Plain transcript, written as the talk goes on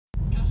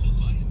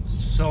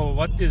So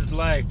what is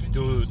like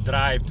to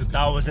drive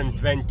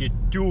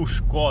 2022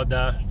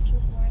 Skoda?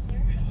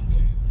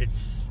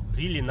 It's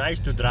really nice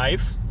to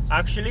drive,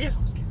 actually.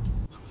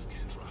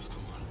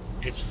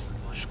 It's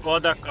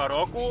Skoda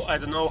KAROQ. I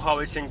don't know how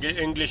it's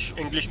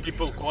English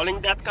people calling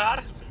that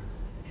car.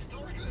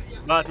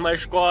 But my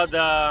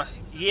Skoda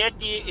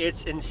Yeti,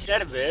 it's in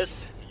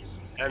service,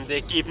 and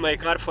they keep my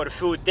car for a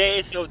few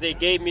days, so they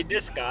gave me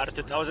this car,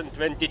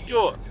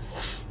 2022.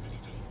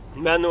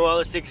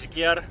 Manual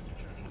 6-gear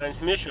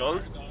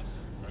transmission,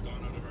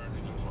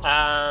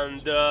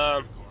 and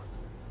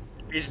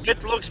this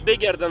bit looks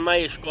bigger than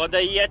my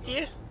Skoda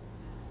Yeti.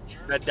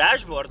 The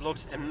dashboard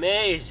looks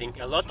amazing,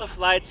 a lot of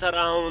lights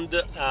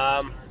around,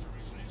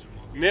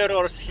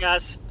 mirrors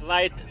has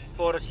light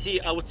for see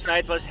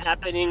outside what's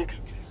happening,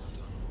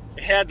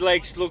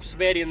 headlights looks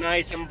very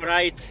nice and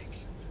bright.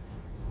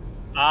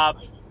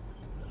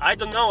 I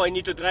don't know, I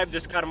need to drive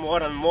this car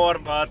more and more,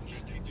 but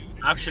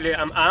actually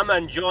I'm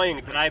enjoying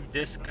drive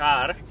this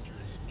car.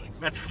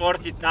 At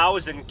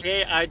 40,000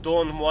 K, I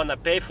don't wanna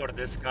pay for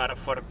this car.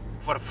 For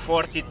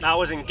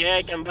 40,000 K,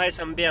 I can buy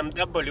some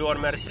BMW or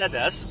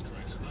Mercedes.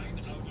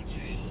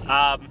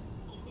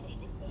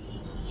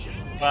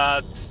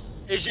 But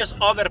it's just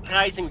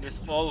overpricing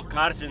this whole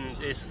cars, and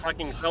it's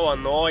fucking so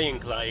annoying.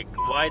 Like,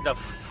 why the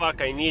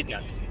fuck I need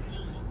that?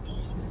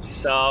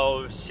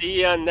 So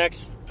see ya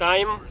next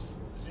time.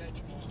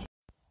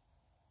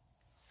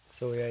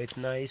 So yeah, it's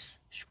nice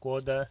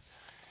Skoda.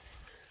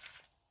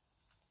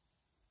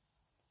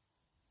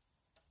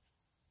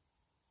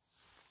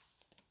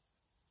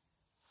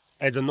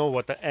 I don't know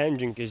what the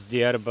engine is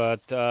there,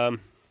 but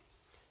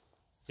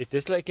it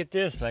is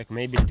like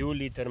maybe 2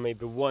 liter,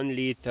 maybe 1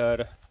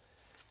 liter.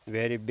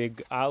 Very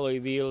big alloy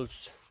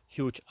wheels,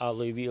 huge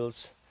alloy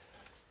wheels.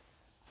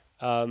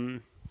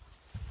 Good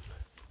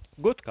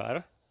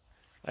car.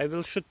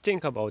 I should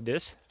think about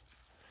this.